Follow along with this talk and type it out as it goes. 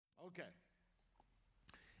Okay.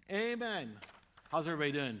 Amen. How's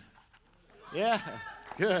everybody doing? Yeah,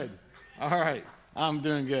 good. All right, I'm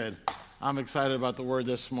doing good. I'm excited about the word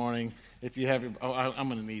this morning. If you have your, I'm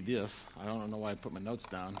going to need this. I don't know why I put my notes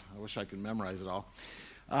down. I wish I could memorize it all.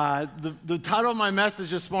 The title of my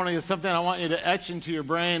message this morning is something I want you to etch into your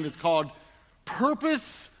brain. It's called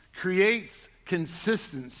Purpose Creates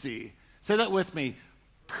Consistency. Say that with me.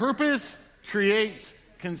 Purpose creates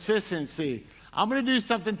consistency. I'm going to do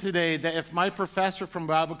something today that if my professor from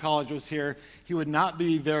Bible college was here, he would not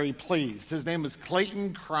be very pleased. His name is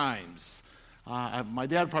Clayton Crimes. My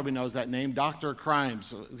dad probably knows that name, Dr.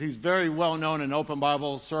 Crimes. He's very well known in open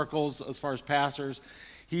Bible circles as far as pastors.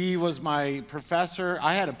 He was my professor.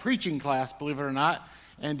 I had a preaching class, believe it or not,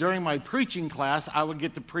 and during my preaching class, I would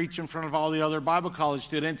get to preach in front of all the other Bible college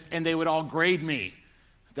students, and they would all grade me.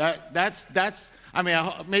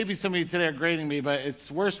 Maybe some of you today are grading me, but it's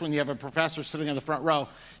worse when you have a professor sitting in the front row,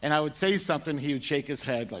 and I would say something, he would shake his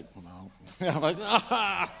head like, no. I'm like,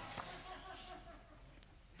 ah.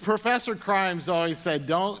 Professor Crimes always said,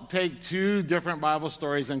 don't take two different Bible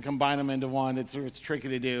stories and combine them into one. It's tricky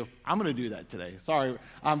to do. I'm going to do that today. Sorry.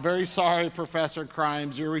 I'm very sorry, Professor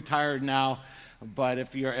Crimes. You're retired now, but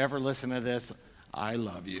if you're ever listening to this, I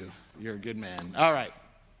love you. You're a good man. All right.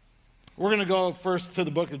 We're going to go first to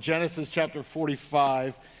the book of Genesis, chapter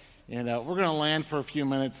 45, and we're going to land for a few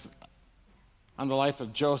minutes on the life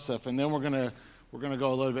of Joseph, and then we're going to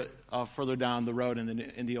go a little bit further down the road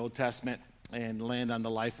in the Old Testament and land on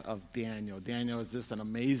the life of Daniel. Daniel is just an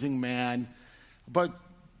amazing man, but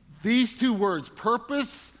these two words,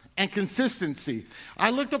 purpose and consistency. I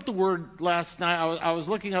looked up the word last night. I was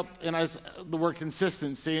looking up the word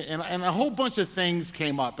consistency, and a whole bunch of things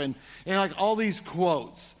came up, and like all these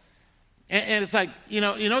quotes. And it's like, you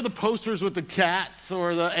know the posters with the cats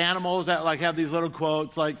or the animals that like have these little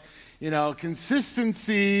quotes like,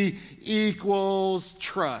 consistency equals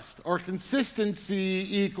trust, or consistency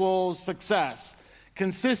equals success.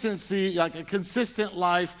 Consistency, like a consistent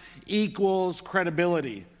life equals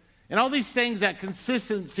credibility. And all these things that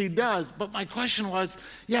consistency does. But my question was,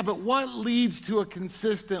 but what leads to a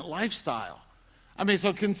consistent lifestyle?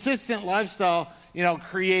 So consistent lifestyle,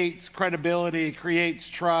 creates credibility, creates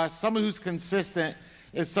trust. Someone who's consistent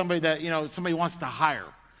is somebody that, somebody wants to hire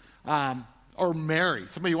or marry.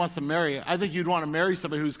 Somebody wants to marry. I think you'd want to marry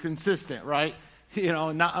somebody who's consistent, right?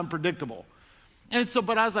 Not unpredictable. And so,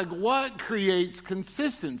 but I was like, what creates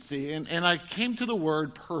consistency? And I came to the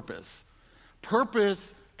word purpose.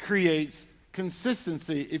 Purpose creates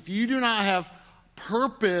consistency. If you do not have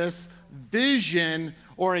purpose, vision,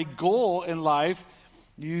 or a goal in life,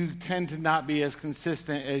 you tend to not be as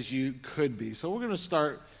consistent as you could be. So we're going to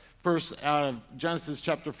start first out of Genesis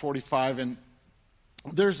chapter 45, and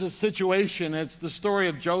there's a situation. It's the story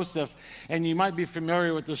of Joseph, and you might be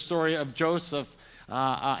familiar with the story of Joseph.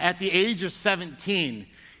 At the age of 17,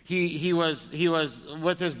 he was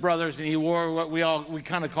with his brothers, and he wore what we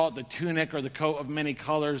kind of call it the tunic or the coat of many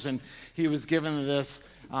colors, and he was given this.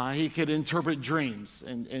 He could interpret dreams,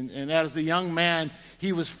 and as a young man,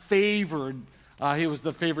 he was favored. He was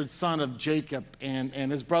the favored son of Jacob,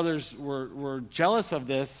 and his brothers were jealous of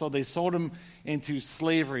this, so they sold him into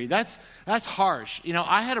slavery. That's harsh.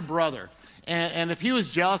 I had a brother, and if he was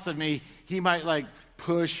jealous of me, he might like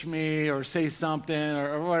push me or say something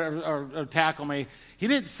or tackle me. He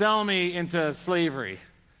didn't sell me into slavery.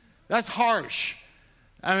 That's harsh.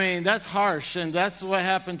 That's harsh, and that's what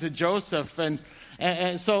happened to Joseph.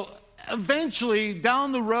 And so eventually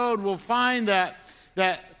down the road, we'll find that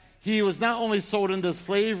he was not only sold into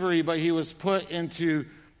slavery, but he was put into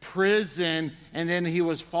prison, and then he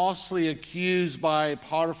was falsely accused by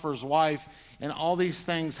Potiphar's wife, and all these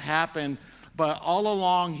things happened. But all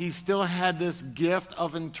along, he still had this gift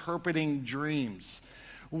of interpreting dreams,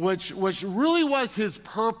 which really was his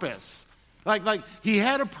purpose. Like he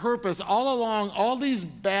had a purpose all along. All these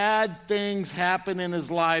bad things happen in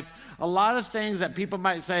his life. A lot of things that people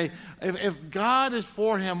might say, if God is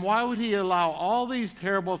for him, why would he allow all these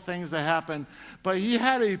terrible things to happen? But he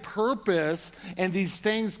had a purpose, and these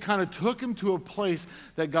things kind of took him to a place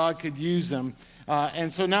that God could use him.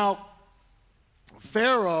 And so now,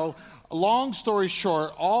 Pharaoh, long story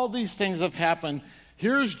short, all these things have happened.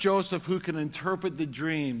 Here's Joseph, who can interpret the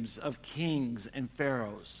dreams of kings and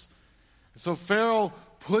pharaohs. So Pharaoh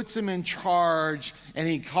puts him in charge, and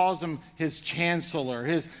he calls him his chancellor,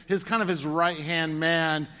 his kind of his right-hand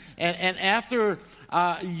man. And after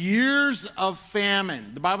years of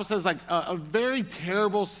famine, the Bible says like a very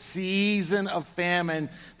terrible season of famine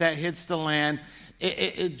that hits the land,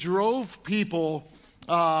 it drove people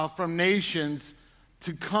from nations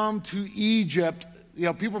to come to Egypt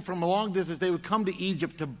people from a long distance, they would come to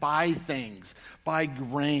Egypt to buy things, buy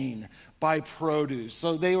grain, buy produce.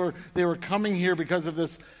 So they were coming here because of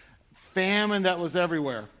this famine that was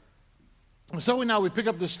everywhere. So now we pick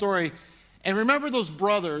up the story, and remember those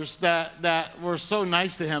brothers that were so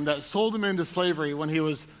nice to him, that sold him into slavery when he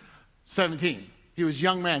was 17. He was a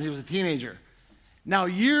young man. He was a teenager. Now,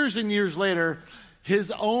 years and years later,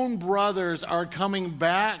 his own brothers are coming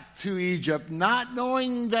back to Egypt, not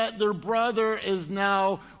knowing that their brother is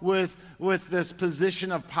now with this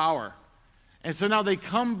position of power. And so now they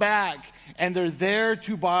come back, and they're there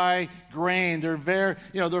to buy grain. They're there,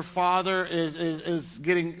 their father is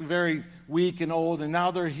getting very weak and old, and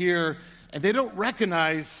now they're here, and they don't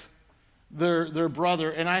recognize their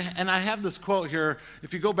brother. And I have this quote here.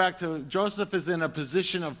 If you go back to, Joseph is in a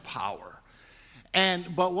position of power.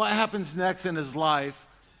 But what happens next in his life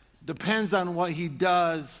depends on what he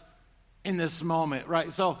does in this moment,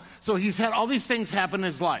 right? So he's had all these things happen in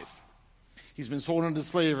his life. He's been sold into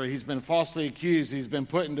slavery. He's been falsely accused. He's been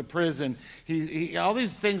put into prison. All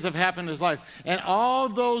these things have happened in his life. And all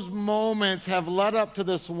those moments have led up to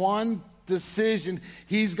this one decision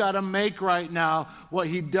he's got to make right now. What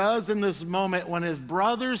he does in this moment when his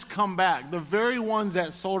brothers come back, the very ones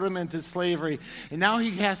that sold him into slavery, and now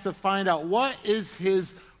he has to find out what is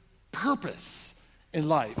his purpose in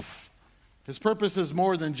life. His purpose is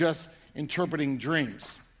more than just interpreting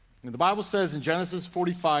dreams. And the Bible says in Genesis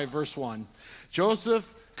 45, verse 1,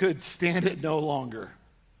 Joseph could stand it no longer.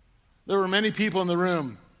 There were many people in the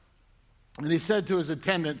room, and he said to his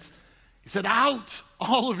attendants, he said, "Out,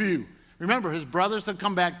 all of you." Remember, his brothers have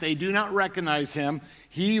come back. They do not recognize him.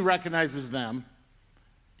 He recognizes them.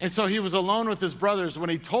 And so he was alone with his brothers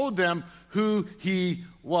when he told them who he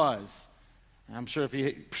was. And I'm sure if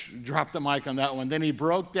he dropped the mic on that one, then he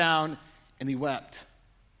broke down and he wept.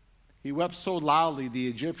 He wept so loudly the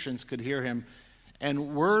Egyptians could hear him,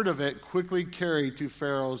 and word of it quickly carried to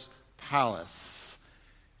Pharaoh's palace.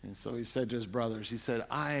 And so he said to his brothers, he said,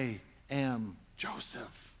 "I am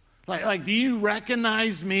Joseph." Like, do you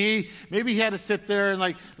recognize me? Maybe he had to sit there and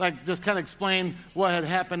like just kind of explain what had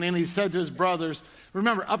happened. And he said to his brothers,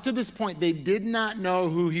 remember, up to this point, they did not know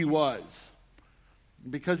who he was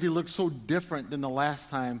because he looked so different than the last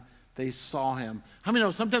time they saw him. How many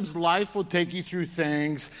know sometimes life will take you through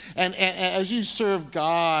things, and as you serve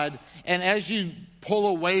God and as you pull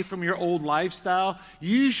away from your old lifestyle,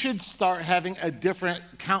 you should start having a different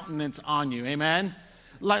countenance on you. Amen?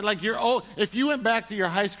 Like you're old. If you went back to your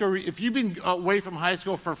high school, if you've been away from high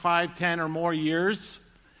school for 5, 10 or more years,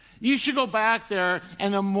 you should go back there,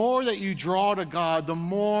 and the more that you draw to God, the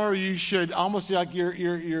more you should almost like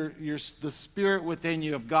the spirit within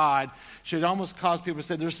you of God should almost cause people to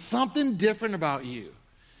say, "There's something different about you."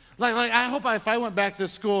 Like I hope if I went back to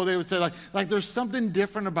school, they would say like there's something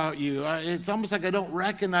different about you. It's almost like I don't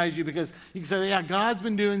recognize you, because you can say, "Yeah, God's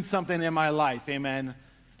been doing something in my life." Amen.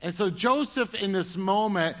 And so Joseph in this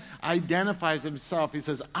moment identifies himself. He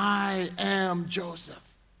says, "I am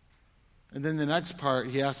Joseph." And then the next part,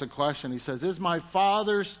 he asks a question. He says, "Is my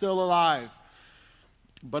father still alive?"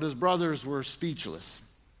 But his brothers were speechless.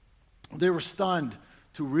 They were stunned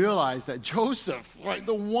to realize that Joseph, right,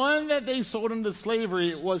 the one that they sold into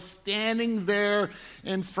slavery, was standing there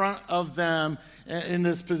in front of them in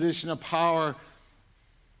this position of power.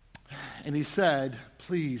 And he said,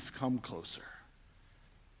 "Please come closer."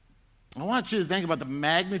 I want you to think about the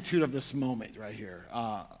magnitude of this moment right here.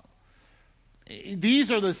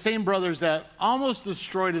 These are the same brothers that almost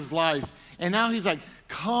destroyed his life. And now he's like,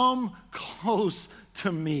 "Come close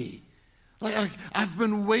to me." Like I've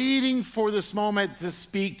been waiting for this moment to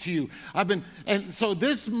speak to you. And so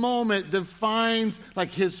this moment defines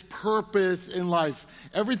like his purpose in life.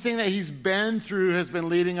 Everything that he's been through has been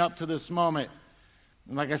leading up to this moment.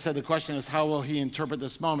 And like I said, the question is, how will he interpret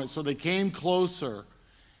this moment? So they came closer.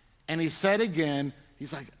 And he said again,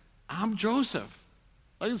 he's like, "I'm Joseph.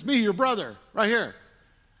 Like, it's me, your brother, right here.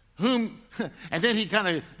 And then he kind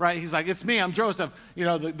of, right, he's like, "It's me, I'm Joseph.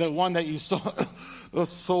 The one that you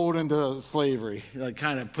sold into slavery." He like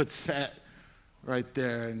kind of puts that right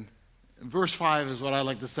there. And verse 5 is what I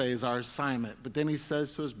like to say is our assignment. But then he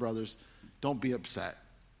says to his brothers, "Don't be upset.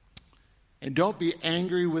 And don't be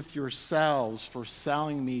angry with yourselves for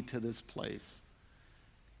selling me to this place."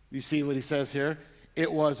 You see what he says here? It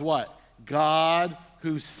was what? God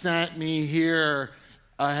who sent me here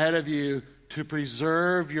ahead of you to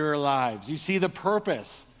preserve your lives. You see the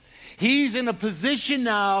purpose. He's in a position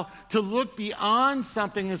now to look beyond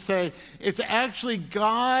something and say, it's actually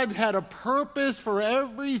God had a purpose for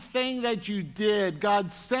everything that you did.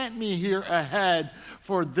 God sent me here ahead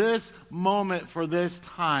for this moment, for this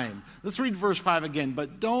time. Let's read verse 5 again.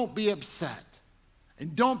 "But don't be upset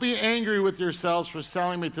And don't be angry with yourselves for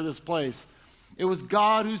selling me to this place. It was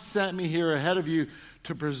God who sent me here ahead of you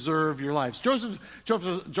to preserve your lives.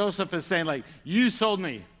 Joseph is saying, like, you sold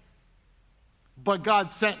me, but God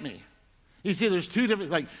sent me. You see, there's two different,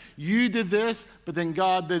 like, you did this, but then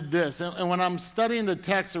God did this. And when I'm studying the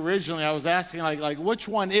text originally, I was asking, like, which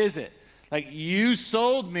one is it? Like, you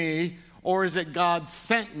sold me, or is it God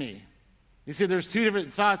sent me? You see, there's two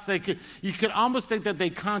different thoughts. You could almost think that they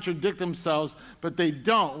contradict themselves, but they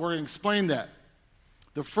don't. We're going to explain that.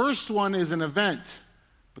 The first one is an event,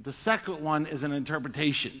 but the second one is an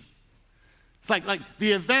interpretation. It's like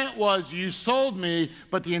the event was you sold me,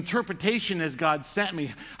 but the interpretation is God sent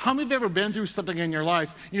me. How many of you have ever been through something in your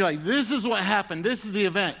life? You're like, this is what happened. This is the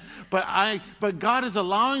event. But God is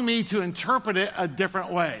allowing me to interpret it a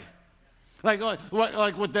different way. Like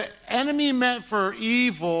what the enemy meant for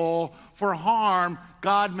evil, for harm,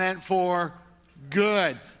 God meant for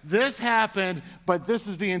good. This happened, but this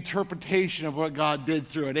is the interpretation of what God did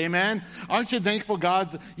through it. Amen? Aren't you thankful,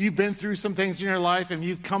 you've been through some things in your life and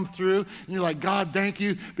you've come through and you're like, God, thank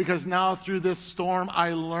you, because now through this storm,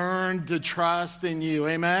 I learned to trust in you.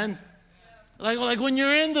 Amen? Like when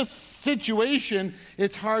you're in the situation,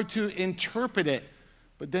 it's hard to interpret it,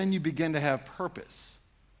 but then you begin to have purpose.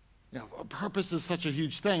 Purpose is such a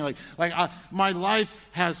huge thing. My life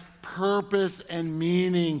has purpose and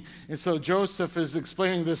meaning. And so Joseph is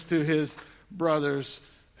explaining this to his brothers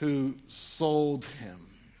who sold him.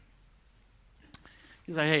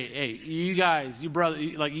 He's like, hey, you guys,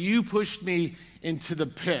 you pushed me into the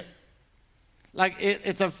pit.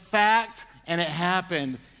 It's a fact and it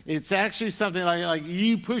happened. It's actually something like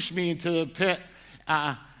you pushed me into the pit.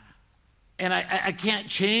 And I can't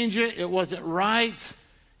change it. It wasn't right.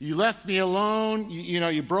 You left me alone.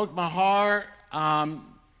 You broke my heart.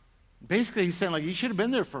 Basically, he's saying, you should have been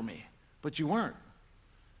there for me, but you weren't.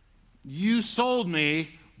 You sold me,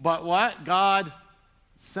 but what? God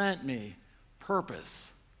sent me.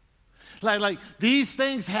 Purpose. Like these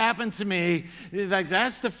things happened to me.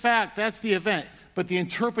 That's the fact. That's the event. But the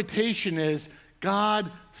interpretation is,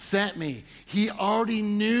 God sent me. He already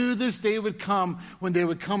knew this day would come when they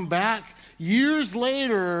would come back years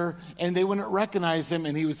later and they wouldn't recognize him,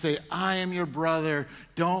 and he would say, I am your brother.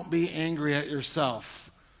 Don't be angry at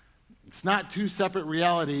yourself. It's not two separate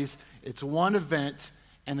realities. It's one event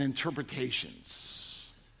and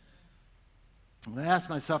interpretations. I ask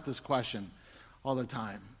myself this question all the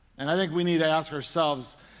time, and I think we need to ask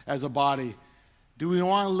ourselves as a body, do we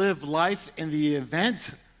want to live life in the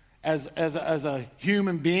event as a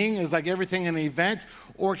human being, as like everything in the event?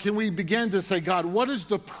 Or can we begin to say, God, what is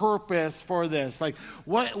the purpose for this?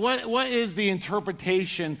 What is the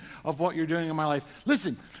interpretation of what you're doing in my life?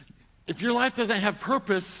 Listen, if your life doesn't have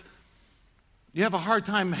purpose, you have a hard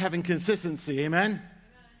time having consistency, amen?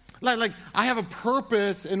 Like I have a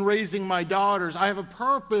purpose in raising my daughters. I have a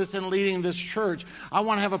purpose in leading this church. I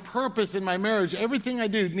want to have a purpose in my marriage. Everything I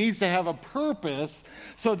do needs to have a purpose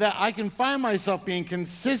so that I can find myself being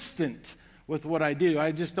consistent with what I do.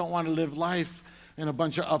 I just don't want to live life in a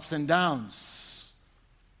bunch of ups and downs.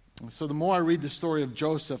 And so the more I read the story of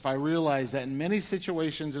Joseph, I realize that in many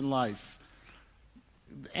situations in life,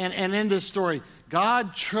 and in this story,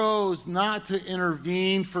 God chose not to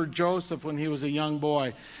intervene for Joseph when he was a young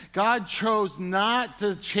boy. God chose not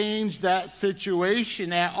to change that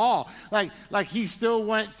situation at all. Like he still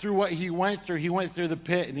went through what he went through. He went through the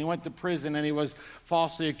pit and he went to prison and he was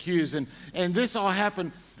falsely accused. And this all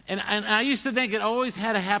happened. And I used to think it always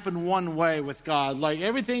had to happen one way with God. Like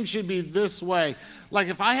everything should be this way. Like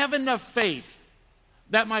if I have enough faith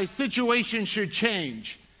that my situation should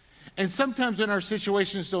change. And sometimes when our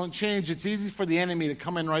situations don't change, it's easy for the enemy to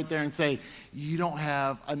come in right there and say, you don't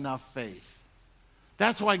have enough faith.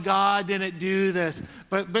 That's why God didn't do this.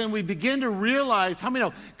 But when we begin to realize, how many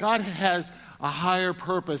know God has a higher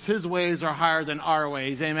purpose? His ways are higher than our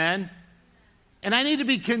ways, amen? And I need to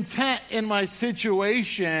be content in my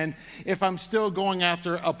situation if I'm still going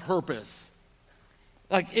after a purpose,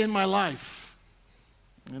 like in my life.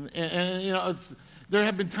 And there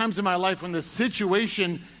have been times in my life when the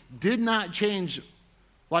situation did not change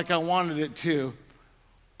like I wanted it to,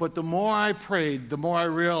 but the more I prayed, the more I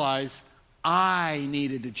realized I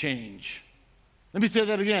needed to change. Let me say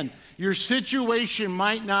that again. Your situation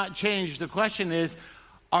might not change. The question is,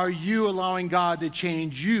 are you allowing God to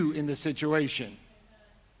change you in the situation?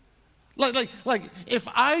 Like if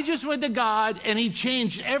I just went to God and he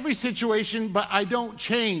changed every situation, but I don't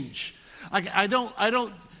change. I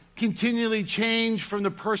don't continually change from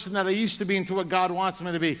the person that I used to be into what God wants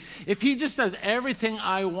me to be. If he just does everything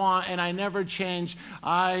I want and I never change,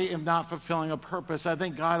 I am not fulfilling a purpose. I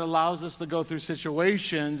think God allows us to go through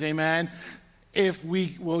situations, amen, if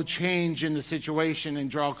we will change in the situation and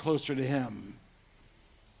draw closer to him.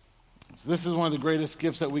 So this is one of the greatest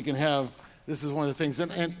gifts that we can have. This is one of the things.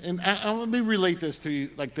 And let me relate this to you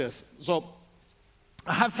like this. So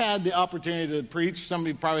I've had the opportunity to preach. Some of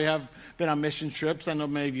you probably have been on mission trips. I know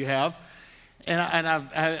many of you have. And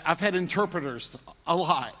I've had interpreters a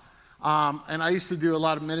lot. And I used to do a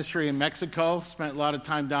lot of ministry in Mexico. Spent a lot of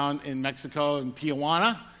time down in Mexico and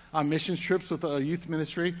Tijuana on missions trips with a youth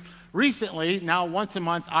ministry. Recently, now once a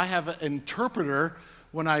month, I have an interpreter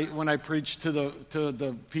when I preach to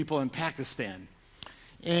the people in Pakistan.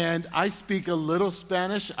 And I speak a little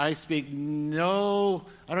Spanish. I don't even know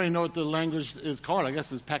what the language is called. I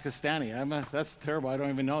guess it's Pakistani. That's terrible. I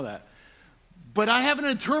don't even know that. But I have an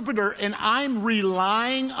interpreter, and I'm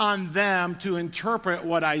relying on them to interpret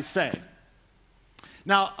what I say.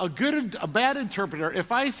 Now, a bad interpreter,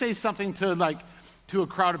 if I say something to a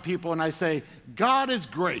crowd of people and I say, God is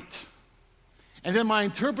great, and then my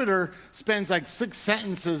interpreter spends 6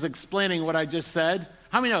 sentences explaining what I just said,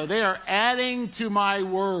 how many know they are adding to my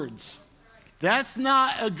words? That's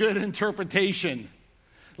not a good interpretation.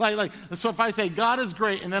 So if I say God is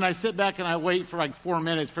great, and then I sit back and I wait for 4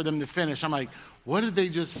 minutes for them to finish, I'm like, what did they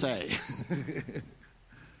just say?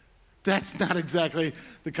 That's not exactly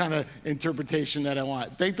the kind of interpretation that I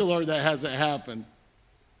want. Thank the Lord that hasn't happened.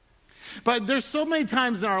 But there's so many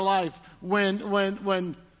times in our life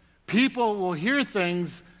when people will hear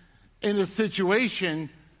things in a situation,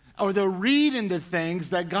 or they'll read into things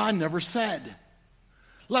that God never said.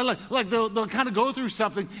 Like they'll kind of go through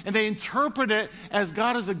something and they interpret it as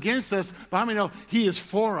God is against us, but how many know he is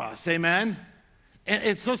for us? Amen?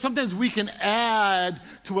 And so sometimes we can add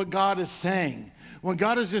to what God is saying. When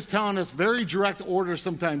God is just telling us very direct orders,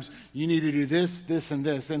 sometimes you need to do this, this, and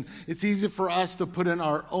this. And it's easy for us to put in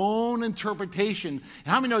our own interpretation.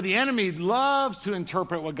 And how many know the enemy loves to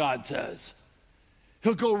interpret what God says?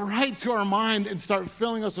 He'll go right to our mind and start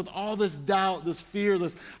filling us with all this doubt, this fear,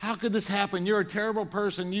 how could this happen? You're a terrible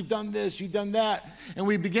person. You've done this, you've done that. And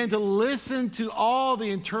we begin to listen to all the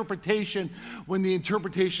interpretation when the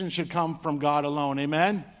interpretation should come from God alone.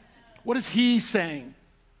 Amen? What is he saying?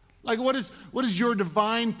 What is your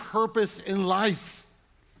divine purpose in life?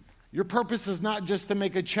 Your purpose is not just to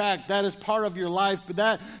make a check. That is part of your life,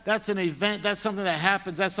 but that's an event. That's something that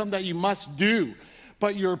happens. That's something that you must do.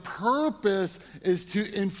 But your purpose is to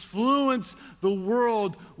influence the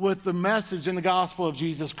world with the message and the gospel of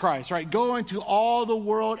Jesus Christ, right? Go into all the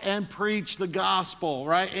world and preach the gospel,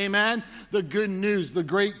 right? Amen? The good news, the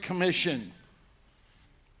Great Commission.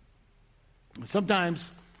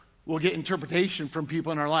 Sometimes we'll get interpretation from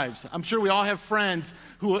people in our lives. I'm sure we all have friends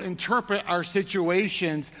who will interpret our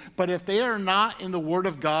situations, but if they are not in the Word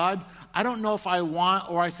of God, I don't know if I want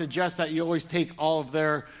or I suggest that you always take all of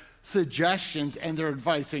their suggestions and their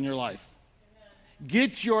advice in your life. Amen.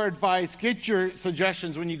 Get your advice, get your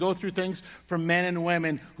suggestions when you go through things from men and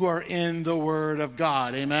women who are in the Word of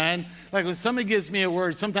God. Amen? When somebody gives me a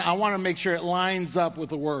word, sometimes I want to make sure it lines up with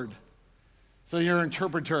the Word. So your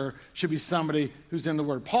interpreter should be somebody who's in the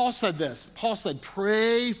Word. Paul said this. Paul said,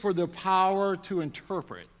 pray for the power to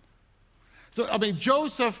interpret. So,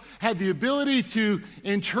 Joseph had the ability to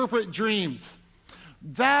interpret dreams.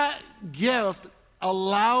 That gift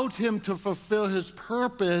allowed him to fulfill his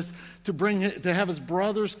purpose to have his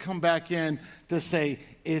brothers come back in to say,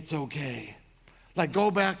 it's okay.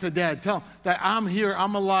 Go back to dad. Tell him that I'm here,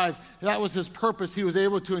 I'm alive. That was his purpose. He was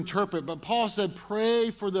able to interpret. But Paul said,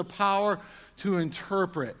 pray for the power to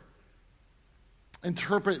interpret.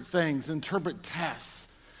 Interpret things, interpret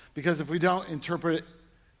tests. Because if we don't interpret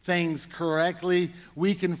things correctly,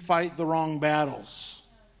 we can fight the wrong battles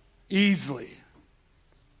easily.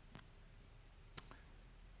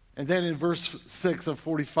 And then in verse 6 of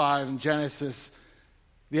 45 in Genesis,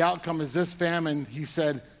 the outcome is this famine, he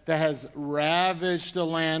said, that has ravaged the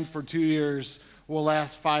land for 2 years will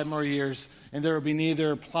last 5 more years, and there will be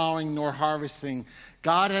neither plowing nor harvesting.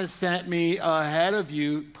 God has sent me ahead of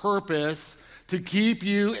you, purpose, to keep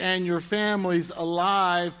you and your families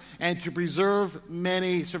alive and to preserve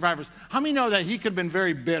many survivors. How many know that he could have been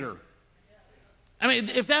very bitter?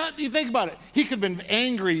 If you think about it, he could have been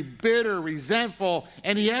angry, bitter, resentful,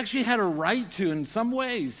 and he actually had a right to in some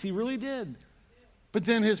ways. He really did. But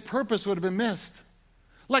then his purpose would have been missed.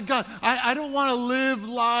 God, I don't want to live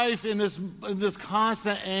life in this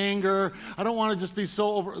constant anger. I don't want to just be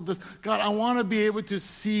so over this. God, I want to be able to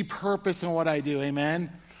see purpose in what I do. Amen?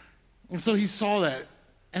 And so he saw that,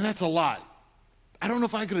 and that's a lot. I don't know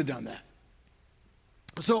if I could have done that.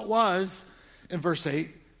 So it was, in verse 8,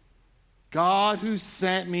 God who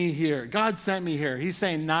sent me here. God sent me here. He's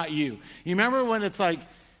saying, not you. You remember when it's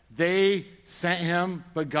they sent him,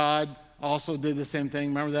 but God also did the same thing.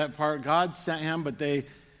 Remember that part? God sent him, but they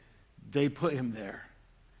put him there.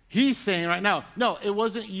 He's saying right now, no, it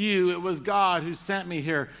wasn't you, it was God who sent me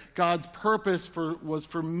here. God's purpose was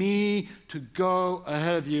for me to go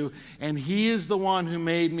ahead of you, and he is the one who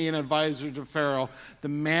made me an advisor to Pharaoh, the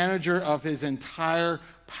manager of his entire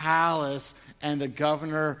palace and the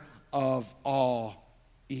governor of all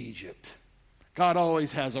Egypt. God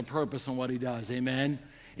always has a purpose in what he does, amen?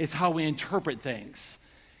 It's how we interpret things.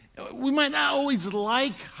 We might not always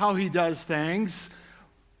like how he does things,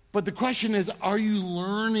 but the question is, are you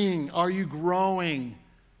learning? Are you growing?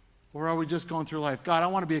 Or are we just going through life? God, I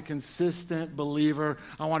want to be a consistent believer.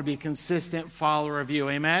 I want to be a consistent follower of you.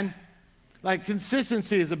 Amen? Like,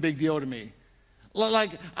 consistency is a big deal to me.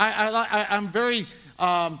 Like, I'm very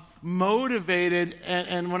motivated,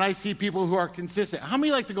 and when I see people who are consistent. How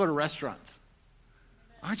many like to go to restaurants?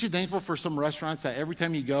 Aren't you thankful for some restaurants that every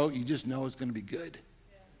time you go, you just know it's going to be good?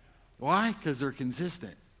 Why? Because they're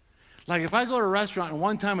consistent. Like, if I go to a restaurant and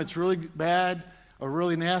one time it's really bad or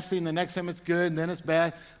really nasty and the next time it's good and then it's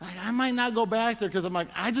bad, like, I might not go back there because I'm like,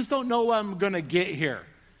 I just don't know what I'm going to get here.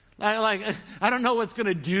 Like, I don't know what's going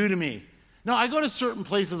to do to me. No, I go to certain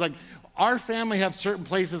places. Like, our family have certain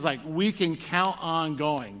places like we can count on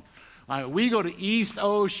going. We go to East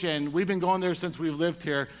Ocean. We've been going there since we've lived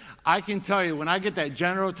here. I can tell you, when I get that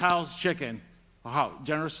General Tao's chicken,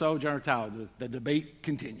 General Tao, the debate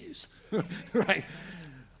continues, right?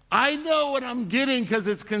 I know what I'm getting because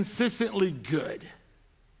it's consistently good.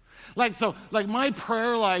 Like my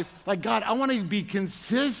prayer life, like, God, I want to be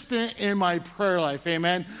consistent in my prayer life,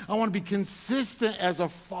 amen? I want to be consistent as a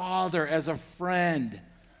father, as a friend.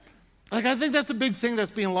 Like, I think that's the big thing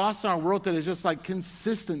that's being lost in our world today, is just like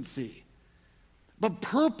consistency. But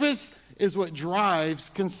purpose is what drives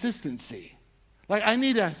consistency. Like, I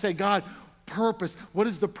need to say, God, purpose. What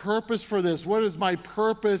is the purpose for this? What is my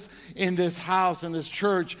purpose in this house, in this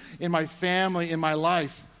church, in my family, in my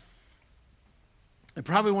life? And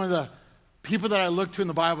probably one of the people that I look to in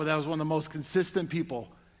the Bible that was one of the most consistent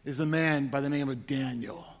people is a man by the name of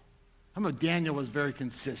Daniel. I know Daniel was very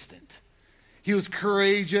consistent. He was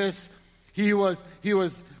courageous. He was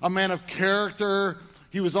a man of character.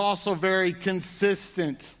 He was also very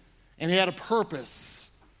consistent, and he had a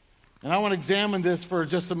purpose. And I want to examine this for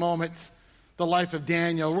just a moment, the life of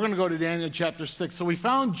Daniel. We're going to go to Daniel chapter 6. So we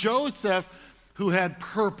found Joseph, who had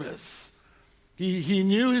purpose. He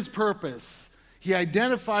knew his purpose. He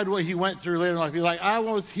identified what he went through later in life. He's like, I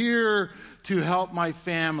was here to help my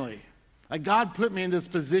family. Like, God put me in this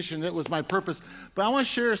position. It was my purpose. But I want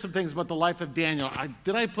to share some things about the life of Daniel.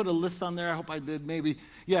 Did I put a list on there? I hope I did, maybe.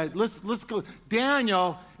 Yeah, let's go.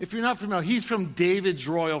 Daniel, if you're not familiar, he's from David's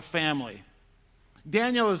royal family.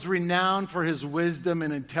 Daniel is renowned for his wisdom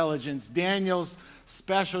and intelligence. Daniel's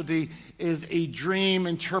specialty is a dream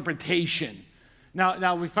interpretation.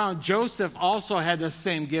 Now we found Joseph also had the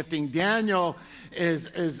same gifting. Daniel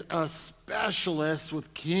is a specialist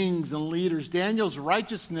with kings and leaders. Daniel's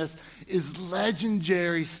righteousness is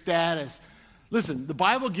legendary status. Listen, the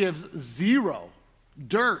Bible gives zero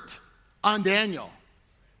dirt on Daniel.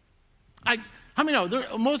 How many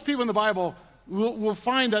know? Most people in the Bible will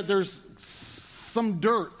find that there's some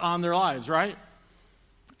dirt on their lives, right?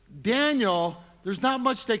 Daniel, there's not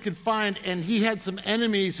much they could find, and he had some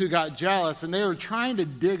enemies who got jealous, and they were trying to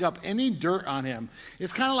dig up any dirt on him.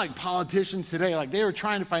 It's kind of like politicians today. Like, they were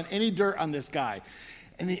trying to find any dirt on this guy.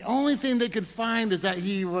 And the only thing they could find is that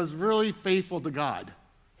he was really faithful to God.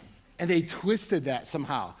 And they twisted that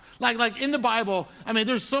somehow. Like in the Bible, I mean,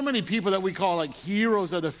 there's so many people that we call like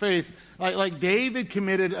heroes of the faith. Like David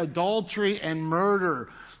committed adultery and murder.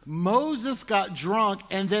 Moses got drunk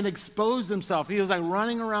and then exposed himself. He was like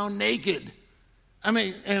running around naked. I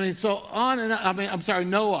mean, so on and on. I'm sorry,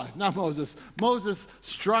 Noah, not Moses. Moses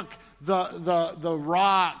struck the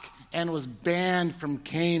rock and was banned from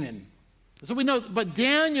Canaan. So we know, but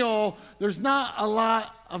Daniel, there's not a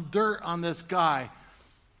lot of dirt on this guy.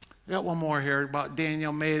 I got one more here about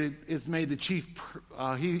Daniel. He is made the chief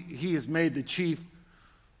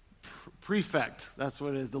prefect. That's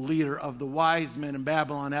what it is, the leader of the wise men in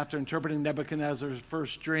Babylon after interpreting Nebuchadnezzar's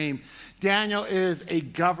first dream. Daniel is a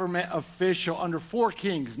government official under 4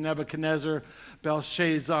 kings, Nebuchadnezzar,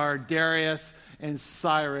 Belshazzar, Darius, and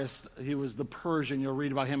Cyrus. He was the Persian. You'll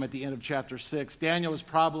read about him at the end of chapter 6. Daniel was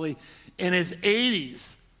probably in his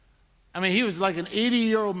 80s. I mean, he was like an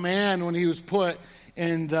 80-year-old man when he was put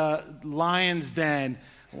in the lion's den.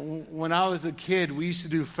 When I was a kid, we used to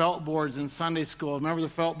do felt boards in Sunday school. Remember the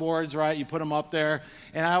felt boards, right? You put them up there.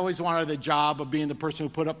 And I always wanted the job of being the person who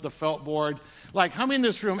put up the felt board. Like, how many in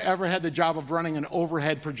this room ever had the job of running an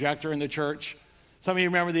overhead projector in the church? Some of you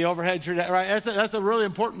remember the overhead, right? That's a really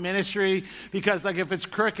important ministry because, like, if it's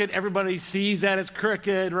crooked, everybody sees that it's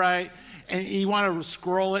crooked, right? And you want to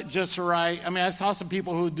scroll it just right. I mean, I saw some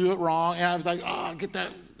people who do it wrong, and I was like, oh, get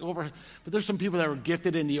that over. But there's some people that were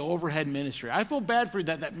gifted in the overhead ministry. I feel bad for you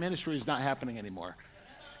that ministry is not happening anymore.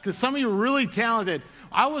 Because some of you are really talented.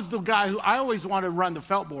 I was the guy who I always wanted to run the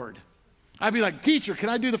felt board. I'd be like, teacher, can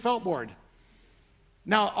I do the felt board?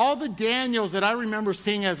 Now, all the Daniels that I remember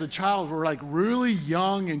seeing as a child were like really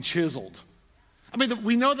young and chiseled. I mean,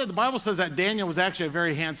 we know that the Bible says that Daniel was actually a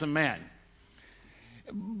very handsome man.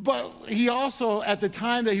 But he also, at the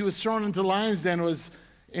time that he was thrown into the lion's den, was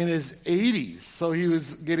in his 80s. So he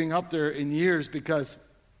was getting up there in years because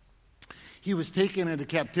he was taken into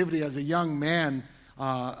captivity as a young man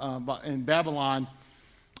in Babylon.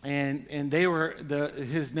 And they were the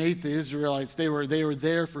Israelites. They were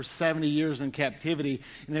there for 70 years in captivity,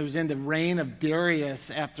 and it was in the reign of Darius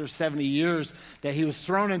after 70 years that he was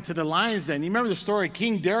thrown into the lion's den. You remember the story?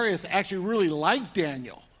 King Darius actually really liked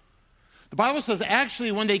Daniel. The Bible says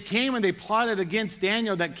actually when they came and they plotted against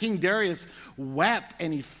Daniel, that King Darius wept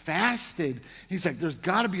and he fasted. He's like, "There's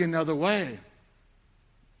got to be another way."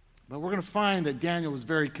 But we're going to find that Daniel was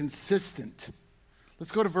very consistent.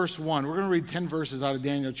 Let's go to verse 1. We're going to read 10 verses out of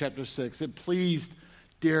Daniel chapter 6. It pleased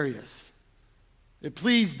Darius. It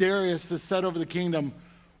pleased Darius to set over the kingdom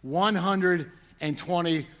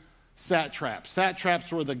 120 satraps.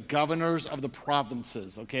 Satraps were the governors of the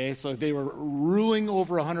provinces, okay? So they were ruling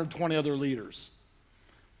over 120 other leaders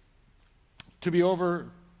to be over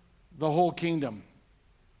the whole kingdom.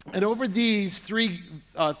 And over these three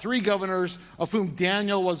governors, of whom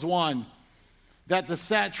Daniel was one, that the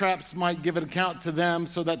satraps might give an account to them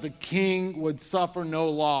so that the king would suffer no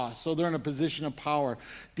loss. So they're in a position of power.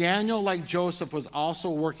 Daniel, like Joseph, was also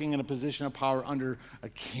working in a position of power under a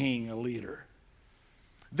king, a leader.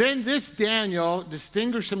 Then this Daniel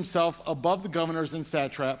distinguished himself above the governors and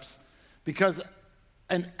satraps because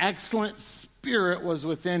an excellent spirit was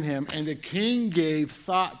within him, and the king gave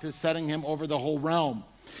thought to setting him over the whole realm.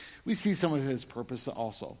 We see some of his purpose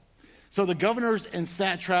also. So the governors and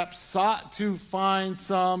satraps sought to find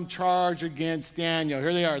some charge against Daniel.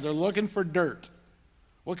 Here they are. They're looking for dirt.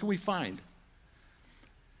 What can we find?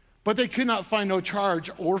 But they could not find no charge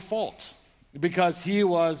or fault because he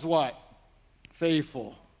was what?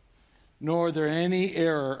 Faithful. Nor there any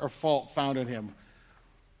error or fault found in him.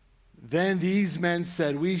 Then these men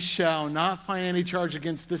said, "We shall not find any charge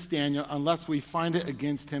against this Daniel unless we find it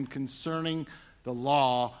against him concerning the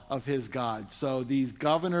law of his God." So these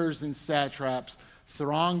governors and satraps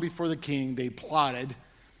thronged before the king. They plotted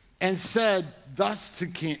and said thus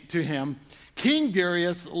to him, "King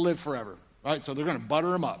Darius, live forever." All right, so they're going to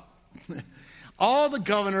butter him up. All the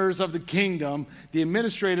governors of the kingdom, the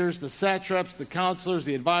administrators, the satraps, the counselors,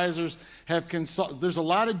 the advisors have consulted. There's a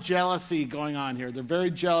lot of jealousy going on here. They're very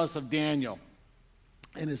jealous of Daniel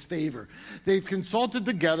and his favor. They've consulted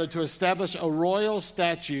together to establish a royal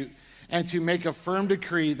statute and to make a firm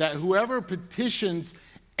decree that whoever petitions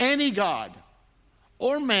any god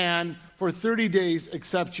or man for 30 days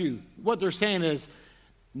except you. What they're saying is,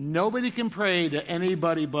 nobody can pray to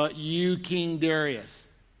anybody but you, King Darius.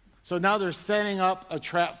 So now they're setting up a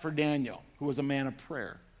trap for Daniel, who was a man of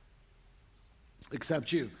prayer,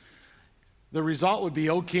 except you. The result would be,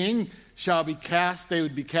 O king, they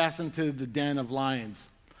would be cast into the den of lions.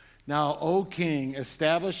 Now, O king,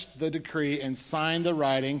 establish the decree and sign the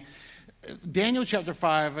writing. Daniel chapter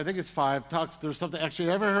 5, I think it's 5, there's something, actually,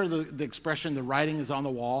 you ever heard the expression, the writing is on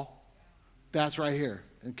the wall? That's right here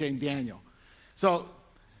in King Daniel. So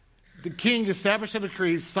the king established a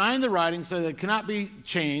decree, signed the writing so that it cannot be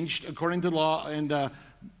changed according to law and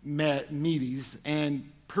Medes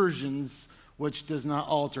and Persians, which does not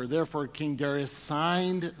alter. Therefore, King Darius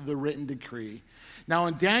signed the written decree. Now,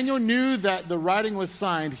 when Daniel knew that the writing was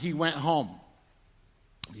signed, he went home.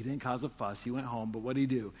 He didn't cause a fuss. He went home, but what did he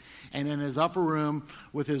do? And in his upper room,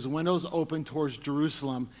 with his windows open towards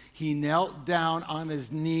Jerusalem, he knelt down on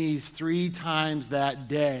his knees 3 times that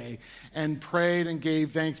day and prayed and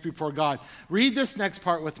gave thanks before God. Read this next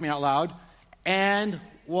part with me out loud. And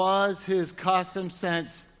was his custom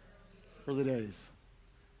since for the days.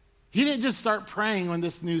 He didn't just start praying when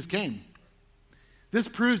this news came. This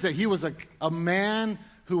proves that he was a man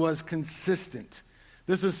who was consistent.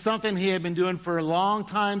 This is something he had been doing for a long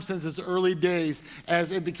time, since his early days,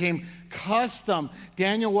 as it became custom.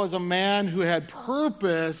 Daniel was a man who had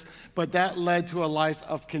purpose, but that led to a life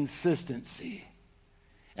of consistency.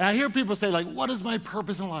 And I hear people say, like, what is my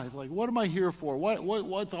purpose in life? Like, what am I here for?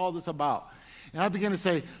 What's all this about? And I begin to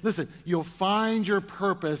say, listen, you'll find your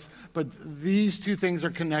purpose, but these two things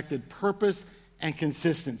are connected, purpose and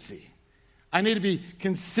consistency. I need to be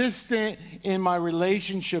consistent in my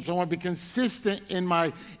relationships. I want to be consistent in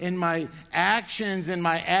my actions, in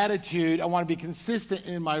my attitude. I want to be consistent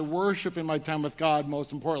in my worship, in my time with God,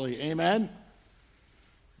 most importantly. Amen?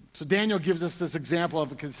 So Daniel gives us this example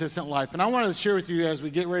of a consistent life. And I want to share with you as we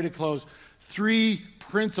get ready to close 3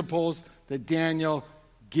 principles that Daniel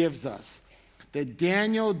gives us. That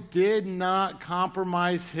Daniel did not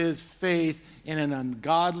compromise his faith in an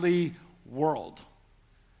ungodly world.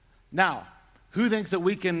 Now, who thinks that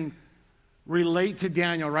we can relate to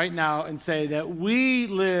Daniel right now and say that we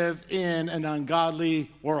live in an ungodly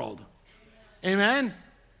world? Amen?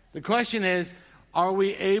 The question is, are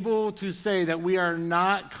we able to say that we are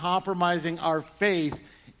not compromising our faith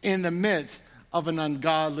in the midst of an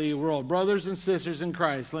ungodly world? Brothers and sisters in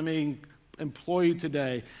Christ, let me implore you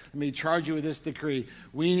today, let me charge you with this decree.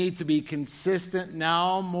 We need to be consistent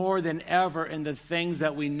now more than ever in the things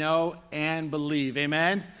that we know and believe.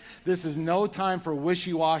 Amen? This is no time for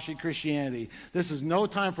wishy-washy Christianity. This is no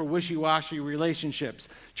time for wishy-washy relationships.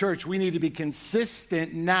 Church, we need to be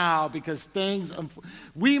consistent now because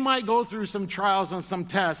we might go through some trials and some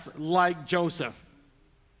tests like Joseph.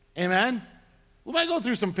 Amen? We might go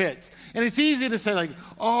through some pits. And it's easy to say like,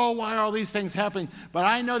 oh, why are all these things happening? But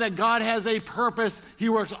I know that God has a purpose. He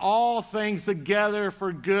works all things together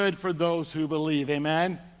for good for those who believe.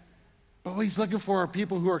 Amen? But what he's looking for are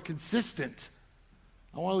people who are consistent.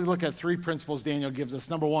 I want to look at 3 principles Daniel gives us.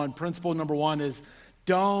 Principle number one is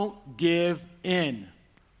don't give in.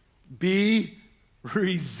 Be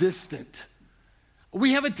resistant.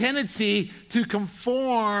 We have a tendency to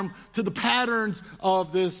conform to the patterns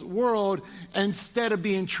of this world instead of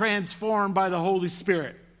being transformed by the Holy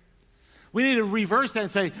Spirit. We need to reverse that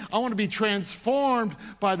and say, I want to be transformed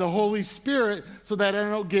by the Holy Spirit so that I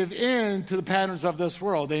don't give in to the patterns of this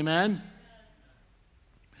world. Amen?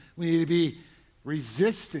 We need to be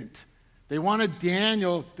resistant. They wanted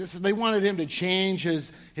Daniel, they wanted him to change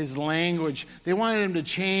his language. They wanted him to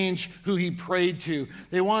change who he prayed to.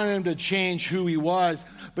 They wanted him to change who he was.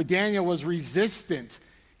 But Daniel was resistant.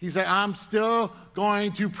 He said, I'm still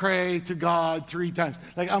going to pray to God 3 times.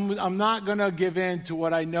 Like, I'm not going to give in to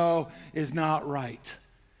what I know is not right.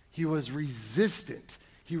 He was resistant.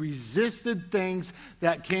 He resisted things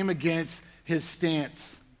that came against his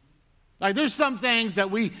stance. Like there's some things that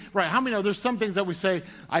how many know there's some things that we say,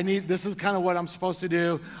 this is kind of what I'm supposed to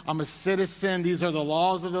do. I'm a citizen. These are the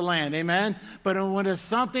laws of the land. Amen? But when it's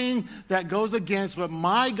something that goes against what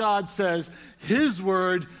my God says, his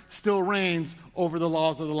word still reigns over the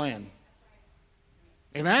laws of the land.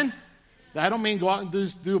 Amen? I don't mean go out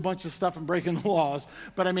and do a bunch of stuff and breaking the laws.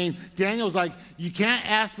 But I mean, Daniel's like, you can't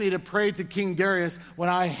ask me to pray to King Darius when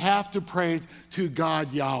I have to pray to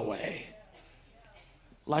God Yahweh.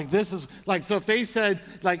 Like this is, like, so if they said,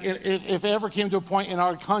 like, if it ever came to a point in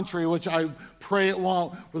our country, which I pray it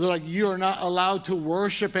won't, where they're like, you are not allowed to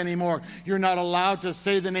worship anymore. You're not allowed to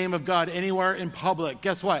say the name of God anywhere in public.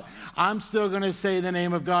 Guess what? I'm still going to say the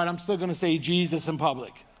name of God. I'm still going to say Jesus in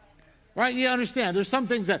public. Right? You understand? There's some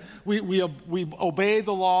things that we obey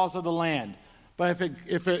the laws of the land. But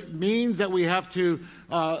if it means that we have to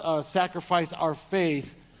sacrifice our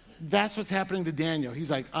faith, that's what's happening to Daniel.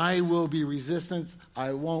 He's like, I will be resistant.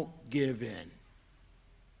 I won't give in.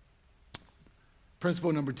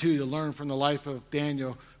 Principle number 2 to learn from the life of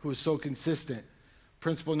Daniel, who was so consistent.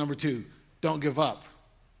 Principle number 2, don't give up.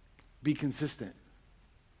 Be consistent.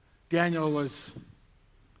 Daniel was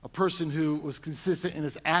a person who was consistent in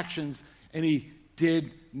his actions, and he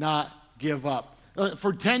did not give up.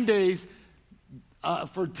 For 10 days,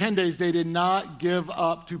 they did not give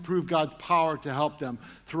up to prove God's power to help them.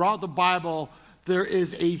 Throughout the Bible, there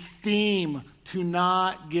is a theme to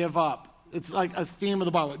not give up. It's like a theme of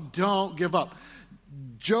the Bible. Don't give up.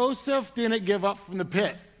 Joseph didn't give up from the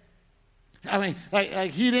pit. I mean,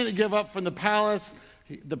 like he didn't give up from the palace,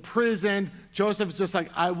 the prison. Joseph's just like,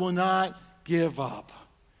 I will not give up.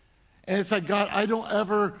 And it's like, God, I don't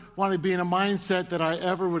ever want to be in a mindset that I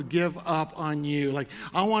ever would give up on you. Like,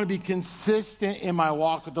 I want to be consistent in my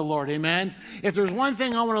walk with the Lord. Amen? If there's one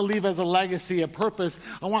thing I want to leave as a legacy, a purpose,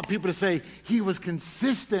 I want people to say, he was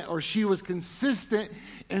consistent or she was consistent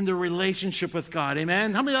in the relationship with God.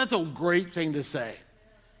 Amen? How many, that's a great thing to say.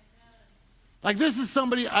 Like, this is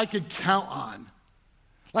somebody I could count on.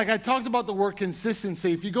 Like I talked about the word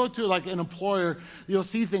consistency. If you go to like an employer, you'll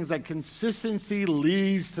see things like consistency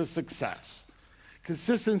leads to success.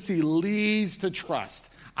 Consistency leads to trust.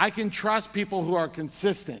 I can trust people who are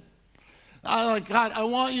consistent. I'm like, God, I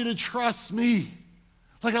want you to trust me.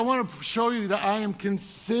 Like, I want to show you that I am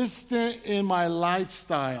consistent in my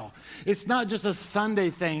lifestyle. It's not just a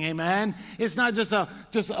Sunday thing, amen? It's not just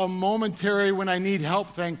a momentary when I need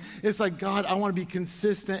help thing. It's like, God, I want to be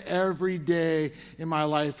consistent every day in my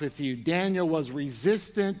life with you. Daniel was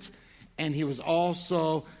resistant, and he was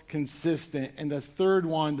also consistent. And the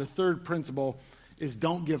third principle is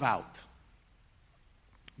don't give out.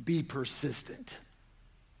 Be persistent.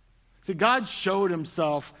 See, God showed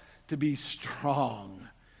himself to be strong.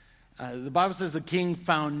 The Bible says the king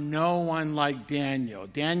found no one like Daniel.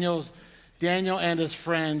 Daniel and his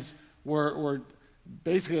friends were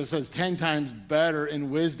basically, it says, 10 times better in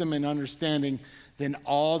wisdom and understanding than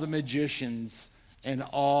all the magicians and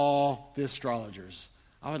all the astrologers.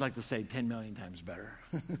 I would like to say 10 million times better.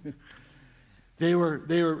 They were,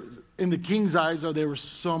 in the king's eyes, though, they were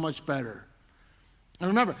so much better. And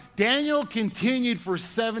remember, Daniel continued for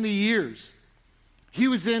 70 years. He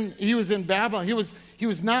was in Babylon. He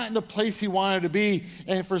was not in the place he wanted to be.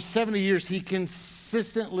 And for 70 years, he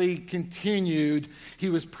consistently continued. He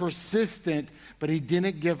was persistent, but he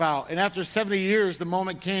didn't give out. And after 70 years, the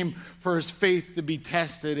moment came for his faith to be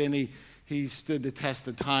tested, and he stood the test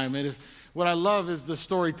of time. And what I love is the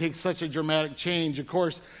story takes such a dramatic change. Of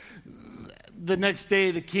course, the next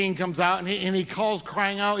day, the king comes out, and he calls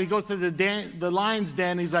crying out. He goes to the lion's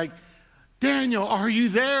den. He's like, Daniel, are you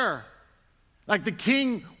there? Like, the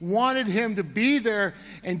king wanted him to be there,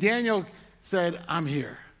 and Daniel said, I'm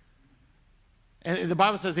here. And the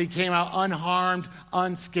Bible says he came out unharmed,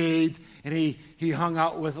 unscathed, and he hung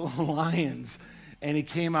out with lions. And he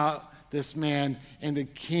came out, this man, and the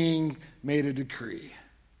king made a decree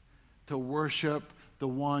to worship the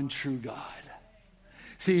one true God.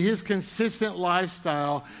 See, his consistent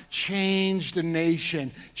lifestyle changed a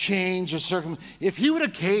nation, changed a circumstance. If he would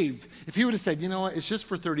have caved, if he would have said, you know what, it's just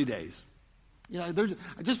for 30 days. You know,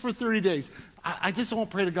 just for 30 days. I just won't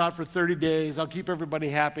pray to God for 30 days. I'll keep everybody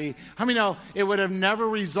happy. How many know it would have never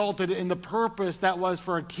resulted in the purpose that was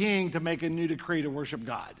for a king to make a new decree to worship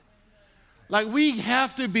God? Like, we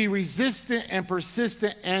have to be resistant and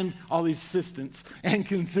persistent and all these assistants and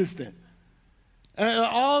consistent.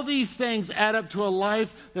 All these things add up to a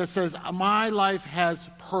life that says, my life has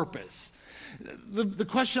purpose. The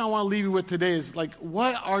question I want to leave you with today is, like,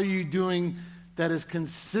 what are you doing that is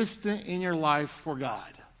consistent in your life for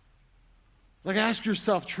God? Like, ask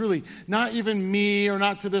yourself truly, not even me or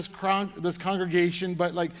not to this congregation,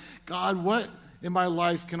 but like, God, what in my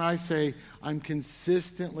life can I say I'm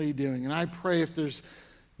consistently doing? And I pray if there's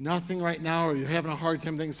nothing right now or you're having a hard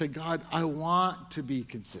time thinking, say, God, I want to be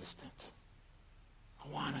consistent. I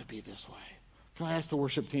want to be this way. Can I ask the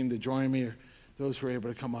worship team to join me, or those who are able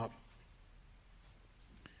to come up?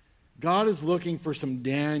 God is looking for some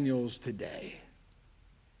Daniels today.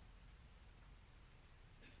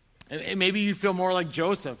 And maybe you feel more like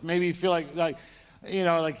Joseph. Maybe you feel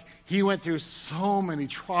like he went through so many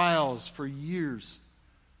trials for years.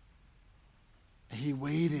 And he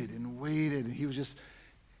waited and waited, and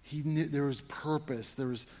he knew there was purpose. There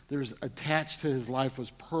was attached to his life was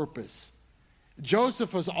purpose.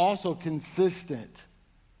 Joseph was also consistent.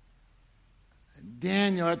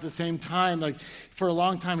 Daniel, at the same time, like, for a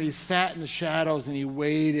long time, he sat in the shadows and he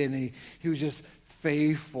waited, and he was just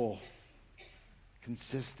faithful,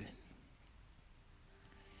 consistent.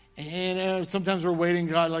 And sometimes we're waiting,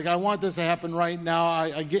 God, like, I want this to happen right now.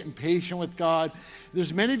 I get impatient with God.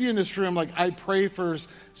 There's many of you in this room, like, I pray for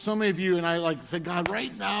so many of you, and I like say, God,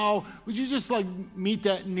 right now, would you just like meet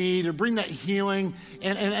that need or bring that healing?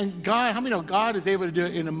 And God, how many know God is able to do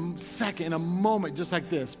it in a second, in a moment, just like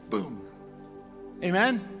this? Boom.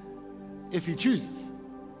 Amen? If he chooses.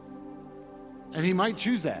 And he might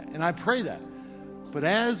choose that, and I pray that. But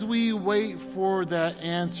as we wait for that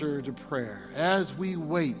answer to prayer, as we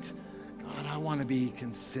wait, God, I want to be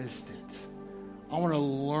consistent. I want to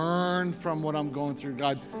learn from what I'm going through.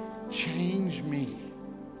 God, change me.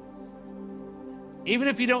 Even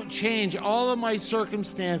if you don't change all of my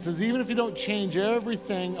circumstances, even if you don't change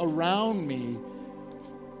everything around me,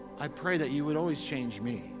 I pray that you would always change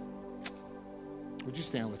me. Would you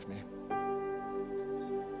stand with me?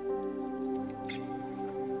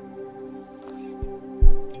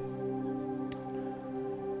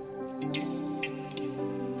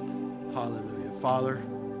 Hallelujah. Father,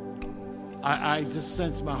 I just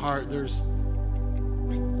sense in my heart there's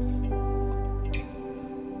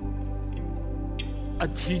a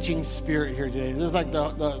teaching spirit here today. This is like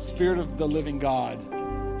the spirit of the living God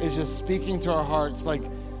is just speaking to our hearts. Like,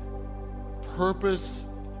 purpose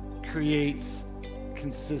creates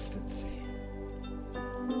consistency.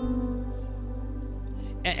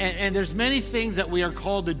 And there's many things that we are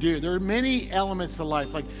called to do. There are many elements to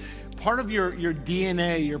life. Like, part of your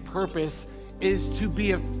DNA, your purpose, is to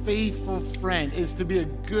be a faithful friend, is to be a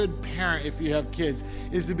good parent if you have kids,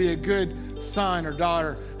 is to be a good son or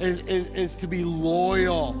daughter, is to be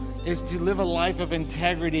loyal, is to live a life of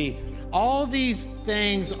integrity. All these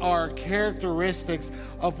things are characteristics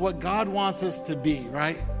of what God wants us to be,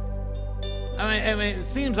 right? I mean, it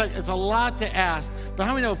seems like it's a lot to ask, but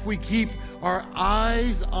how many know if we keep our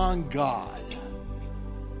eyes on God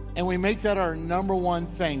and we make that our number one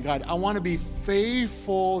thing, God, I want to be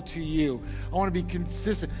faithful to you. I want to be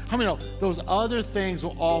consistent. How many know those other things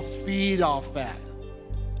will all feed off that?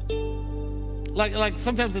 Like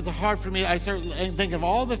sometimes it's hard for me. I start think of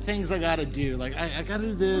all the things I got to do. Like I got to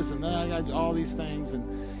do this, and then I got to do all these things, and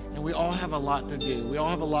we all have a lot to do. We all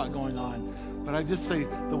have a lot going on. But I just say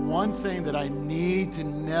the one thing that I need to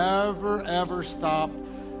never, ever stop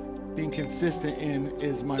being consistent in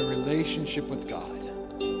is my relationship with God.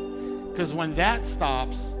 Because when that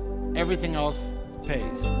stops, everything else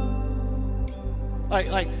pays.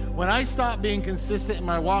 Like when I stop being consistent in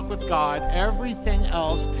my walk with God, everything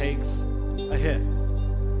else takes a hit.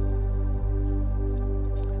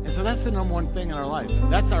 And so that's the number one thing in our life.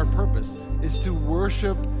 That's our purpose, is to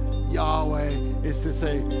worship Yahweh, is to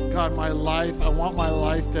say, God, my life, I want my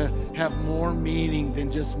life to have more meaning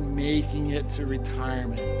than just making it to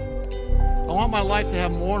retirement. I want my life to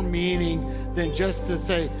have more meaning than just to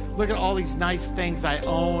say, look at all these nice things I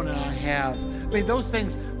own and I have. I mean, those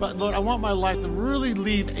things, but Lord, I want my life to really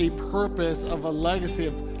leave a purpose of a legacy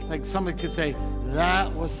of, like somebody could say,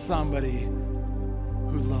 that was somebody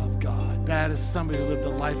who loved God. That is somebody who lived a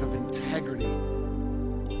life of integrity.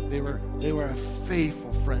 They were a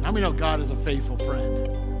faithful friend. How many know God is a faithful friend?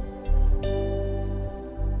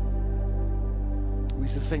 We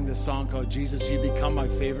used to sing this song called Jesus, You Become My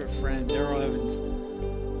Favorite Friend. Daryl Evans.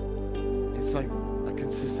 It's like a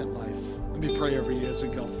consistent life. Let me pray over you as we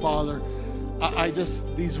go. Father, I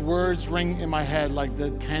just, these words ring in my head like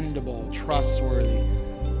dependable, trustworthy,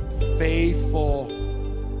 faithful,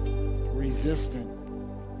 resistant,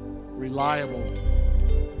 reliable,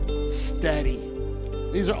 steady.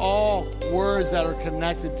 These are all words that are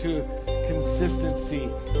connected to consistency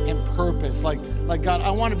and purpose. Like God, I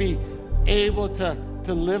want to be able to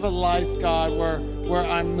live a life, God, where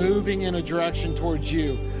I'm moving in a direction towards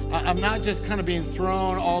you. I'm not just kind of being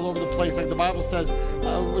thrown all over the place. Like the Bible says,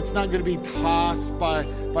 it's not going to be tossed by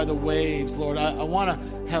the waves, Lord. I want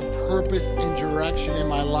to have purpose and direction in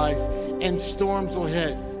my life. And storms will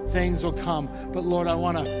hit, things will come. But Lord, I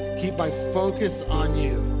want to keep my focus on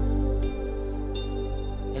you.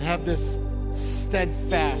 And have this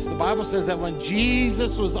steadfast. The Bible says that when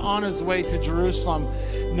Jesus was on his way to Jerusalem,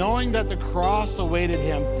 knowing that the cross awaited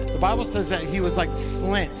him, the Bible says that he was like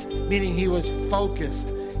flint, meaning he was focused.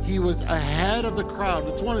 He was ahead of the crowd.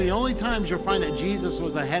 It's one of the only times you'll find that Jesus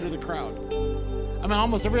was ahead of the crowd. I mean,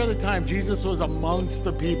 almost every other time Jesus was amongst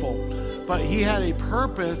the people, but he had a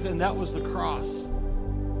purpose, and that was the cross.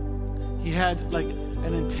 He had like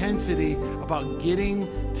an intensity about getting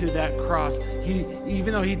to that cross.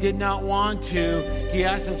 Even though he did not want to, he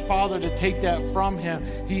asked his Father to take that from him.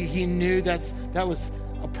 He knew that was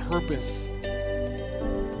a purpose.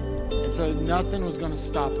 And so nothing was going to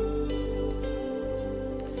stop him.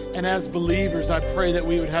 And as believers, I pray that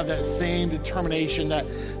we would have that same determination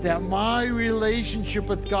that my relationship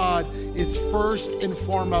with God is first and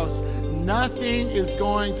foremost. Nothing is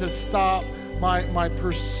going to stop my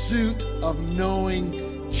pursuit of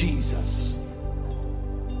knowing Jesus.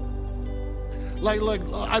 Like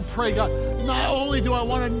I pray, God, not only do I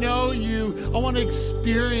want to know you, I want to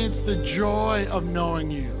experience the joy of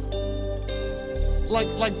knowing you.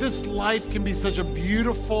 Like this life can be such a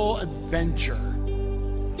beautiful adventure.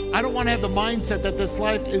 I don't want to have the mindset that this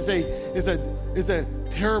life is a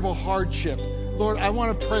terrible hardship. Lord, I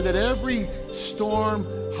want to pray that every storm,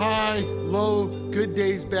 high, low, good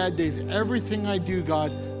days, bad days, everything I do,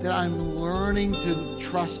 God, that I'm learning to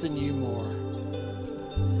trust in you more.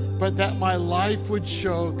 But that my life would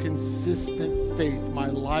show consistent faith. My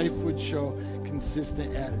life would show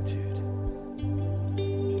consistent attitude.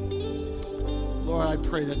 Lord, I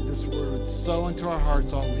pray that this word would sow into our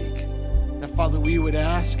hearts all week. That, Father, we would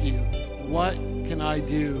ask you, what can I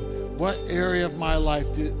do? What area of my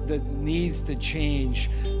life that needs to change,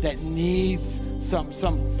 that needs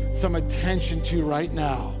some attention to right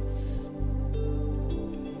now?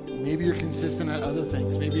 Maybe you're consistent at other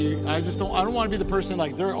things. Maybe I don't want to be the person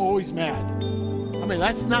like they're always mad. I mean,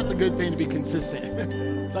 that's not the good thing to be consistent.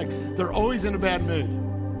 It's like they're always in a bad mood.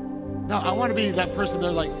 No, I want to be that person.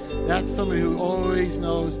 They're like, that's somebody who always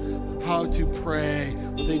knows how to pray,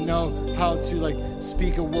 or they know how to like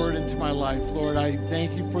speak a word into my life. Lord, I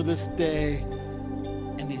thank you for this day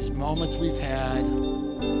and these moments we've had.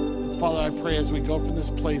 Father, I pray as we go from this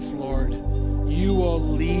place, Lord, you will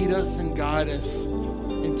lead us and guide us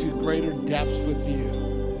into greater depths with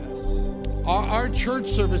you. Yes. Our church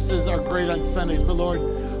services are great on Sundays, but Lord,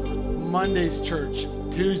 Monday's church,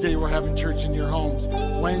 Tuesday we're having church in your homes,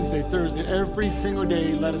 Wednesday, Thursday, every single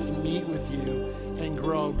day, let us meet with you and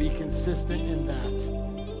grow, be consistent in that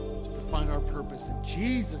to find our purpose. In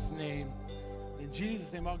Jesus' name,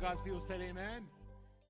 all God's people said amen.